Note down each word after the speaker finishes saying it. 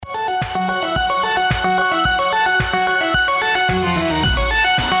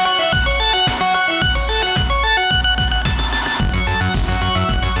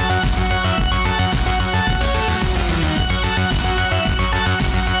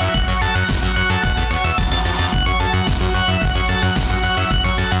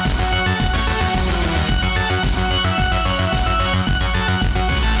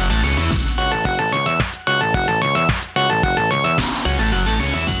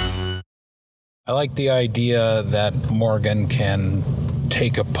I like the idea that Morgan can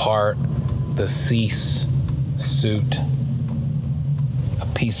take apart the Cease suit a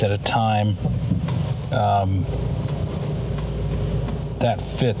piece at a time. That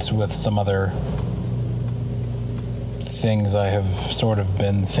fits with some other things I have sort of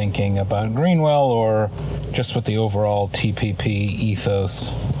been thinking about Greenwell, or just with the overall TPP ethos.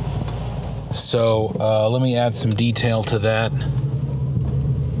 So let me add some detail to that.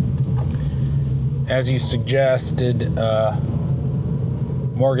 As you suggested,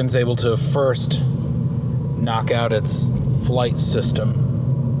 Morgan's able to first knock out its flight system.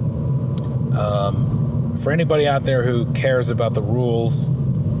 For anybody out there who cares about the rules,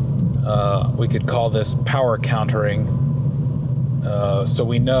 we could call this power countering. So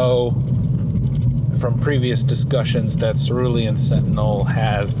we know from previous discussions that Cerulean Sentinel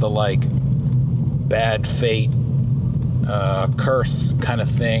has the, like, bad fate, curse kind of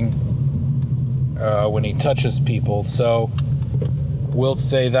thing when he touches people. So we'll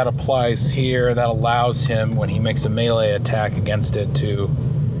say that applies here. That allows him, when he makes a melee attack against it, to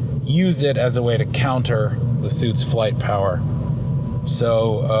use it as a way to counter the suit's flight power.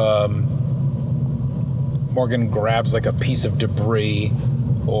 So Morgan grabs like a piece of debris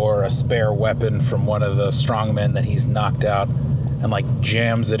or a spare weapon from one of the strongmen that he's knocked out and like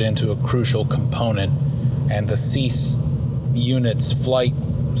jams it into a crucial component, and the Cease unit's flight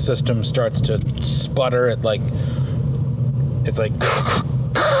system starts to sputter. It's like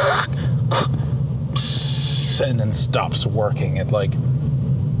and then stops working. It like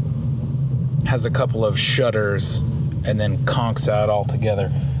has a couple of shudders and then conks out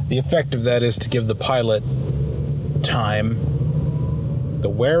altogether. The effect of that is to give the pilot time. The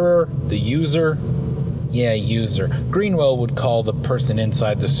wearer, the user, user. Greenwell would call the person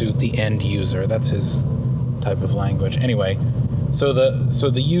inside the suit the end user. That's his type of language. Anyway, so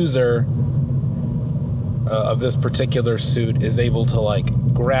the user of this particular suit is able to like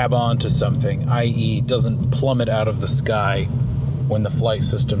grab onto something, i.e. doesn't plummet out of the sky when the flight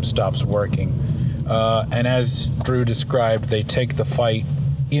system stops working. And as Drew described, they take the fight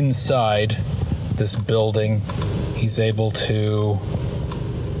inside this building. He's able to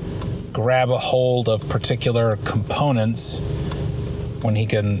grab a hold of particular components when he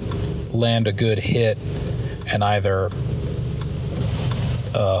can land a good hit and either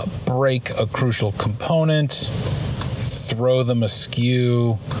break a crucial component, throw them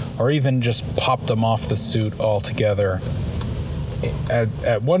askew, or even just pop them off the suit altogether.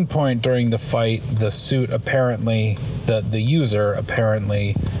 At one point during the fight, the suit apparently, the user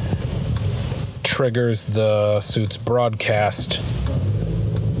apparently triggers the suit's broadcast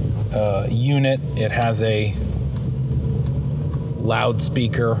unit. It has a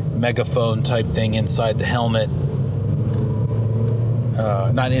loudspeaker, megaphone type thing inside the helmet.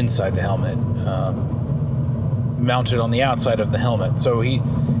 Not inside the helmet, mounted on the outside of the helmet. So the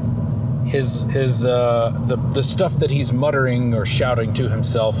stuff that he's muttering or shouting to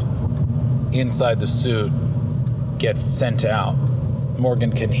himself inside the suit gets sent out.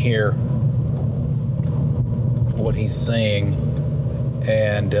 Morgan can hear what he's saying,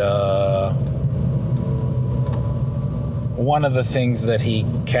 and one of the things that he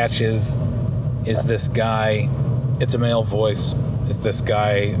catches is this guy, it's a male voice, is this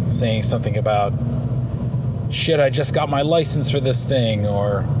guy saying something about, shit, I just got my license for this thing,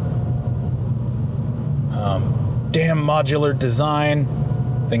 or damn modular design,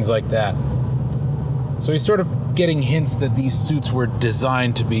 things like that. So he's sort of getting hints that these suits were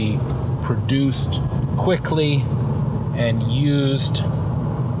designed to be produced quickly and used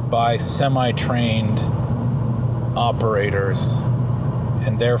by semi-trained operators,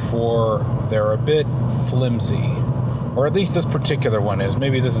 and therefore they're a bit flimsy, or at least this particular one is.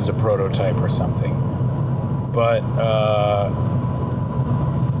 Maybe this is a prototype or something, but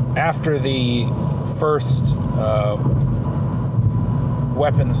after the first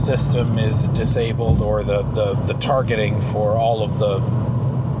weapon system is disabled, or the targeting for all of the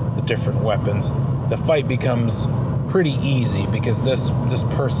different weapons, the fight becomes pretty easy, because this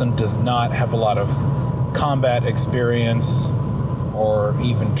person does not have a lot of combat experience or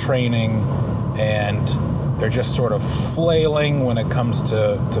even training, and they're just sort of flailing when it comes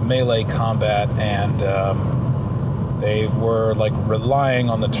to melee combat, and they were like relying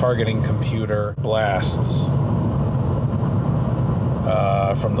on the targeting computer blasts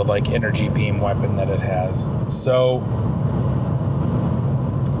from the like energy beam weapon that it has. So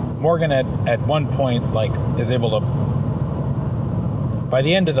Morgan at one point like is able to, by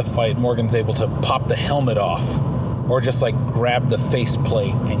the end of the fight, Morgan's able to pop the helmet off, or just like grab the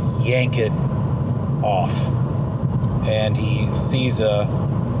faceplate and yank it off, and he sees a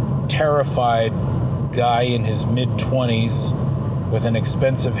terrified guy in his mid-20s with an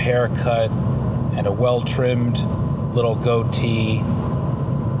expensive haircut and a well-trimmed little goatee.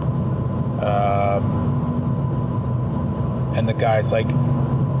 And the guy's like,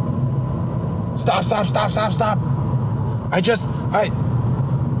 stop.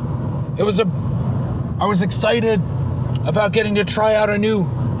 I was excited about getting to try out I'm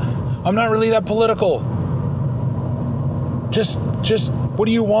not really that political. Just, what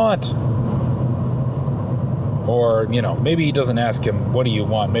do you want? Or, maybe he doesn't ask him, what do you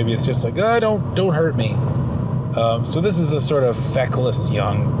want? Maybe it's just like, don't hurt me. So this is a sort of feckless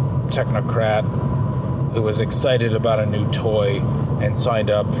young technocrat who was excited about a new toy and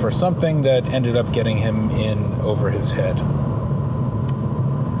signed up for something that ended up getting him in over his head.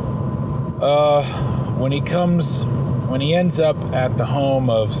 When he ends up at the home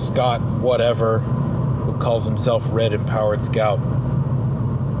of Scott whatever, who calls himself Red Empowered Scout,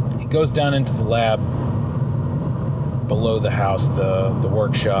 he goes down into the lab below the house, the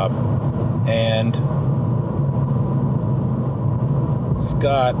workshop, and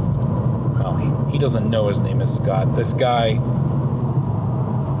Scott, well, he doesn't know his name is Scott. This guy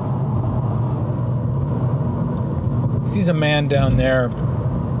sees a man down there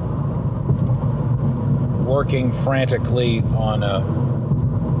working frantically on a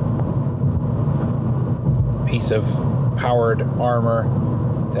piece of powered armor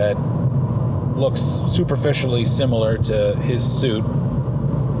that looks superficially similar to his suit.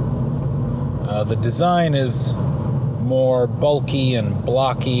 The design is more bulky and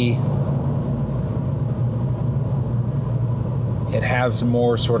blocky. It has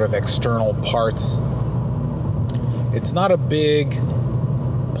more sort of external parts. It's not a big,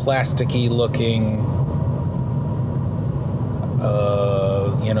 plasticky looking,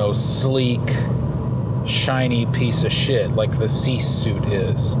 sleek, shiny piece of shit like the Cease suit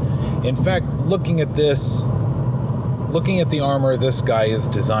is. In fact, looking at the armor this guy is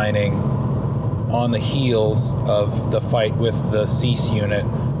designing on the heels of the fight with the Cease unit,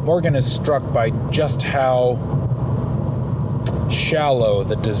 Morgan is struck by just how shallow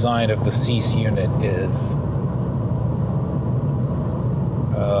the design of the Cease unit is.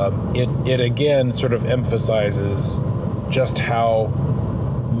 It again sort of emphasizes just how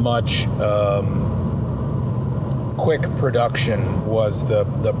much quick production was the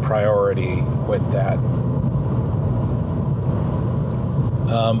priority with that.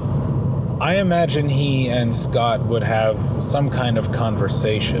 I imagine he and Scott would have some kind of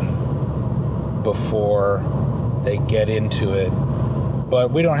conversation before they get into it,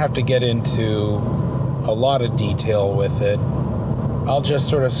 but we don't have to get into a lot of detail with it. I'll just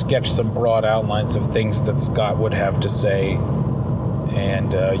sort of sketch some broad outlines of things that Scott would have to say,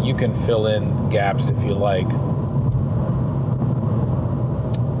 and you can fill in gaps if you like.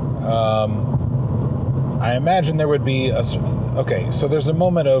 I imagine there would be so there's a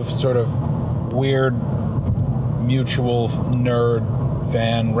moment of sort of weird mutual nerd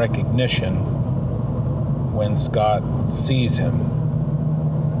fan recognition when Scott sees him.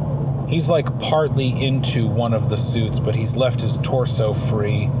 He's like partly into one of the suits, but he's left his torso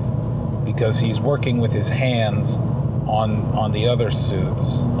free because he's working with his hands on the other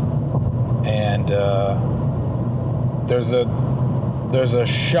suits. And there's a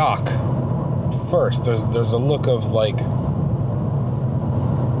shock first. There's a look of like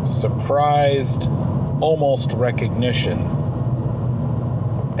surprised, almost recognition,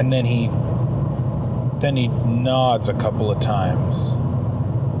 and then he nods a couple of times.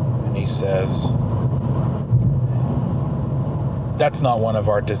 And he says, "That's not one of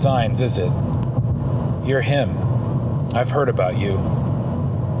our designs, is it? You're him. I've heard about you.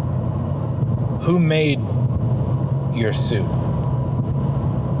 Who made your suit?"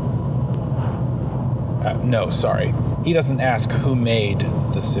 No, sorry. He doesn't ask who made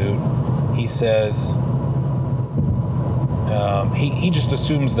the suit. He says, he just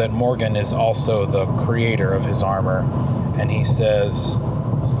assumes that Morgan is also the creator of his armor. And he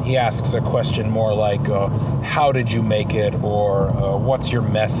asks a question more like, how did you make it? Or what's your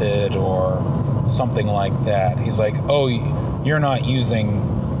method? Or something like that. He's like, oh, you're not using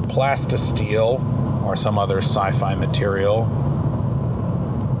plastisteel or some other sci-fi material.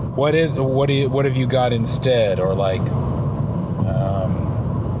 What have you got instead? Or like,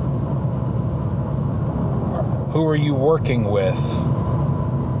 who are you working with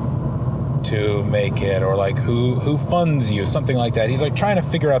to make it? Or like, who funds you? Something like that. He's like trying to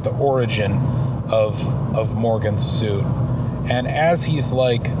figure out the origin of Morgan's suit. And as he's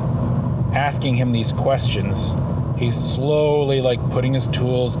like asking him these questions, he's slowly like putting his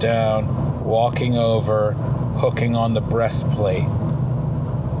tools down, walking over, hooking on the breastplate.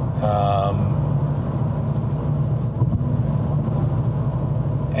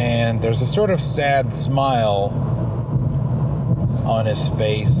 And there's a sort of sad smile on his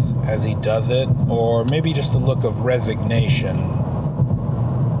face as he does it, or maybe just a look of resignation.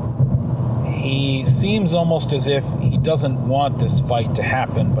 He seems almost as if he doesn't want this fight to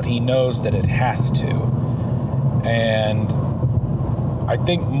happen, but he knows that it has to. And I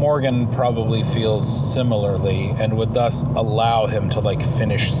think Morgan probably feels similarly and would thus allow him to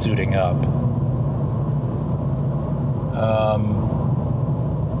finish suiting up.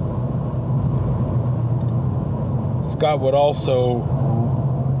 Scott would also,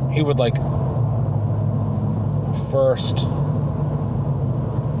 he would first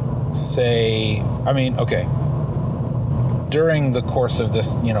say, okay, during the course of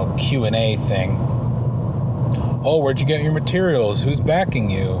this, Q&A thing, where'd you get your materials? Who's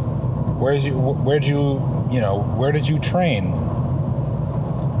backing you? Where did you train?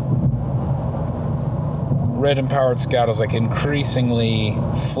 Red Empowered Scout is increasingly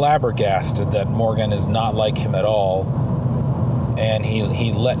flabbergasted that Morgan is not like him at all, and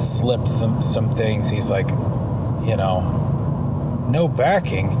he lets slip some things. He's like, no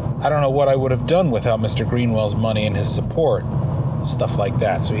backing. I don't know what I would have done without Mr. Greenwell's money and his support. Stuff like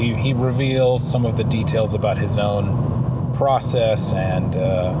that. So he reveals some of the details about his own process and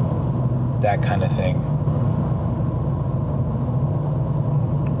that kind of thing.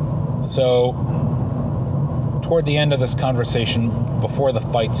 So toward the end of this conversation, before the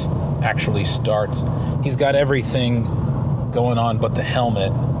fight actually starts, he's got everything going on but the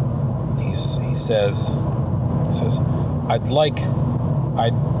helmet. He says, I'd like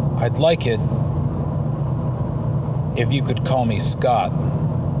it if you could call me Scott.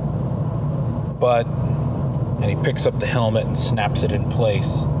 And he picks up the helmet and snaps it in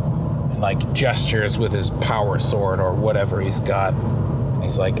place and gestures with his power sword or whatever he's got. And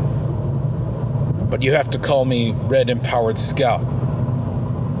he's like, but you have to call me Red Empowered Scout.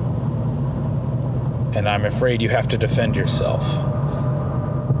 And I'm afraid you have to defend yourself.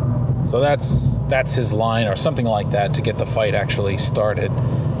 So that's his line, or something like that, to get the fight actually started.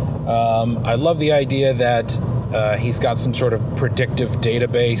 I love the idea that he's got some sort of predictive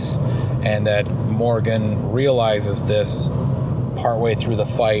database, and that Morgan realizes this partway through the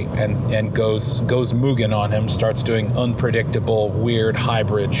fight and goes Mugen on him, starts doing unpredictable, weird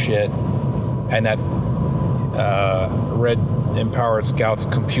hybrid shit. And that Red Empowered Scout's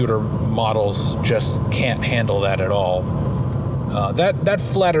computer models just can't handle that at all. That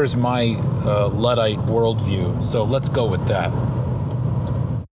flatters my Luddite worldview, so let's go with that.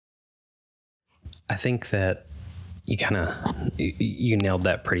 I think that you nailed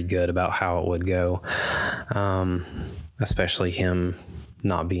that pretty good about how it would go, especially him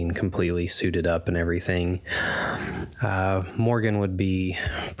not being completely suited up and everything. Morgan would be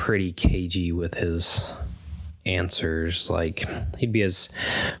pretty cagey with his answers. He'd be as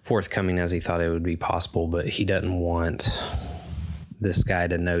forthcoming as he thought it would be possible, but he doesn't want this guy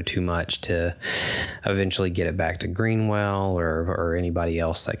to know too much to eventually get it back to Greenwell or anybody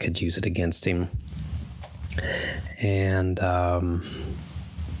else that could use it against him. And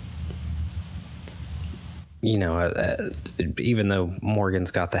even though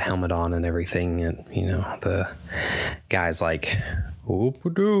Morgan's got the helmet on and everything, and the guy's like,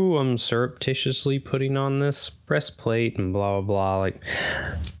 "Whoop-a-doo, I'm surreptitiously putting on this breastplate," and blah blah blah.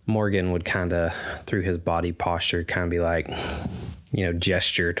 Morgan would kind of, through his body posture, kind of be like,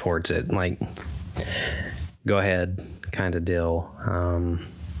 gesture towards it, go ahead, kind of deal.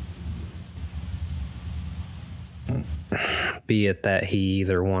 Be it that he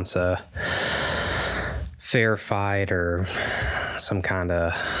either wants a fair fight or some kind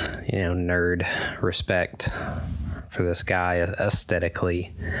of nerd respect for this guy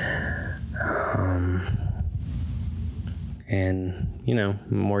aesthetically, and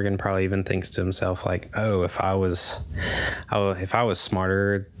Morgan probably even thinks to himself if I was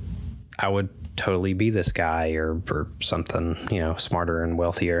smarter, I would totally be this guy or something, smarter and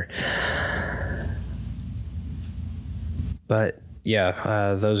wealthier. But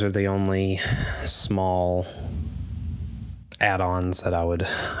yeah, those are the only small add-ons that I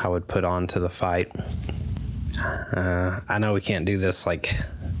would put on to the fight. I know we can't do this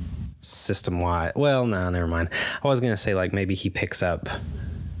system-wide. Well, no, never mind. I was going to say maybe he picks up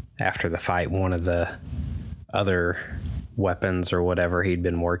after the fight one of the other weapons or whatever he'd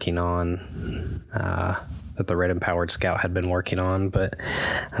been working on, that the Red Empowered Scout had been working on, but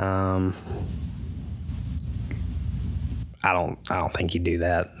I don't think he'd do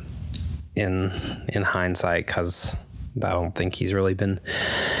that in hindsight, because I don't think he's really been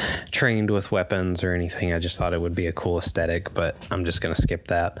trained with weapons or anything. I just thought it would be a cool aesthetic, but I'm just going to skip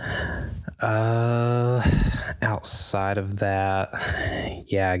that. Outside of that,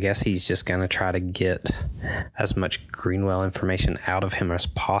 yeah, I guess he's just going to try to get as much Greenwell information out of him as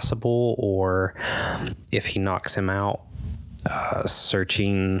possible, or if he knocks him out,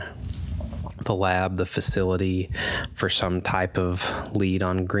 searching the lab, the facility for some type of lead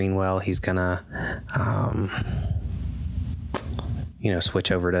on Greenwell. He's gonna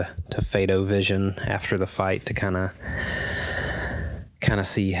switch over to Fado Vision after the fight to kind of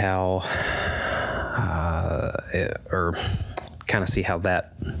see how see how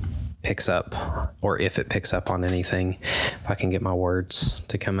that picks up, or if it picks up on anything, if I can get my words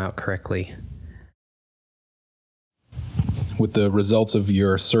to come out correctly. With the results of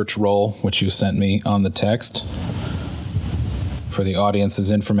your search roll, which you sent me on the text, for the audience's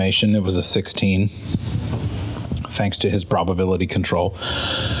information, it was a 16, thanks to his probability control.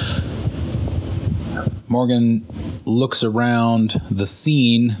 Morgan looks around the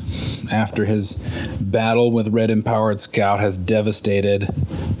scene after his battle with Red Empowered Scout has devastated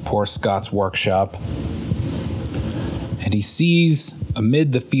poor Scott's workshop. And he sees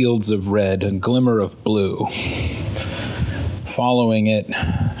amid the fields of red a glimmer of blue, following it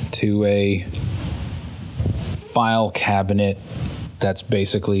to a file cabinet that's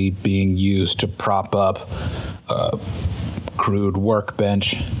basically being used to prop up a crude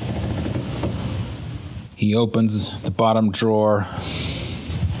workbench. He opens the bottom drawer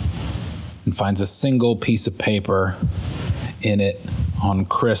and finds a single piece of paper in it on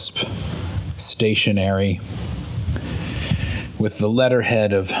crisp stationery with the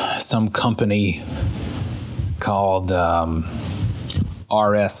letterhead of some company called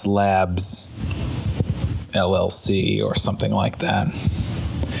RS Labs LLC or something like that.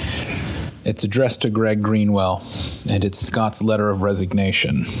 It's addressed to Greg Greenwell, and it's Scott's letter of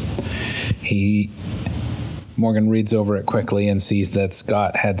resignation. Morgan reads over it quickly and sees that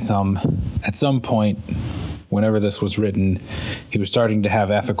Scott had at some point, whenever this was written, he was starting to have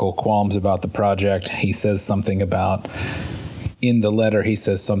ethical qualms about the project. In the letter, he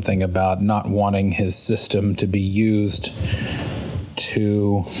says something about not wanting his system to be used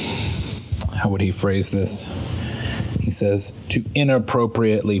to, how would he phrase this? He says, to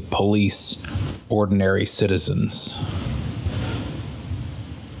inappropriately police ordinary citizens.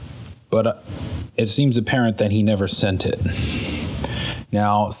 But it seems apparent that he never sent it.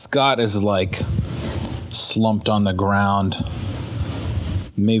 Now, Scott is slumped on the ground,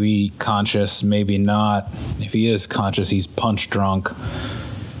 maybe conscious, maybe not. If he is conscious, he's punch drunk.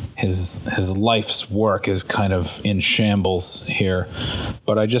 His life's work is kind of in shambles here.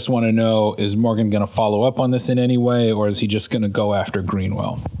 But I just want to know, is Morgan going to follow up on this in any way, or is he just going to go after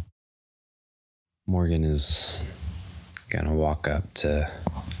Greenwell? Morgan is going to walk up to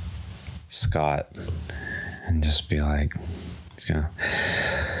Scott and just be like, he's going to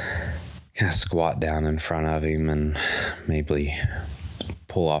kind of squat down in front of him and maybe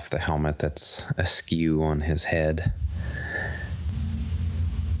pull off the helmet that's askew on his head.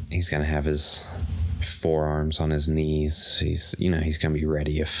 He's going to have his forearms on his knees. He's going to be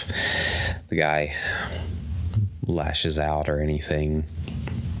ready if the guy lashes out or anything.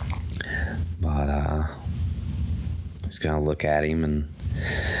 But he's going to look at him and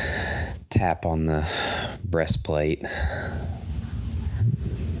tap on the breastplate.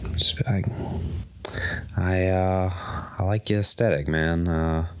 Just be like, I like your aesthetic,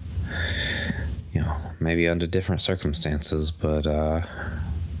 man. Maybe under different circumstances, but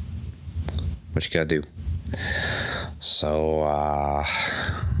what you gotta do. So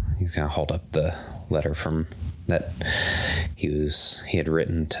he's gonna hold up the letter from that he had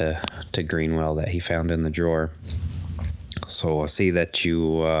written to Greenwell that he found in the drawer. So I see that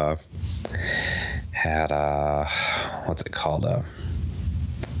you had what's it called, a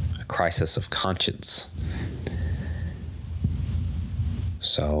crisis of conscience.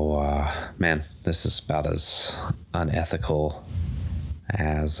 So man, this is about as unethical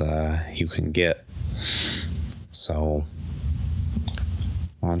as you can get. So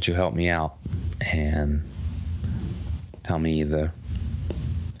why don't you help me out and tell me either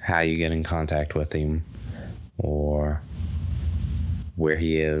how you get in contact with him, or where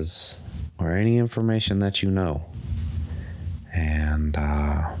he is, or any information that you know. And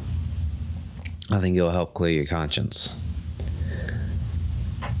I think it'll help clear your conscience.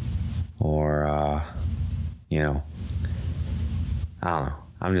 Or I don't know.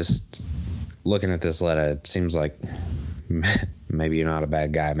 I'm just looking at this letter. It seems like maybe you're not a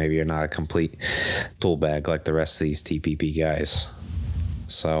bad guy. Maybe you're not a complete tool bag like the rest of these TPP guys.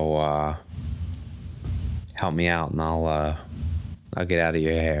 So help me out, and I'll I'll get out of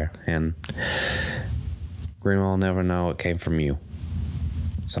your hair. And Greenwell will never know it came from you.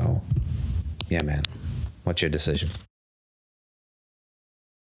 So, yeah, man. What's your decision?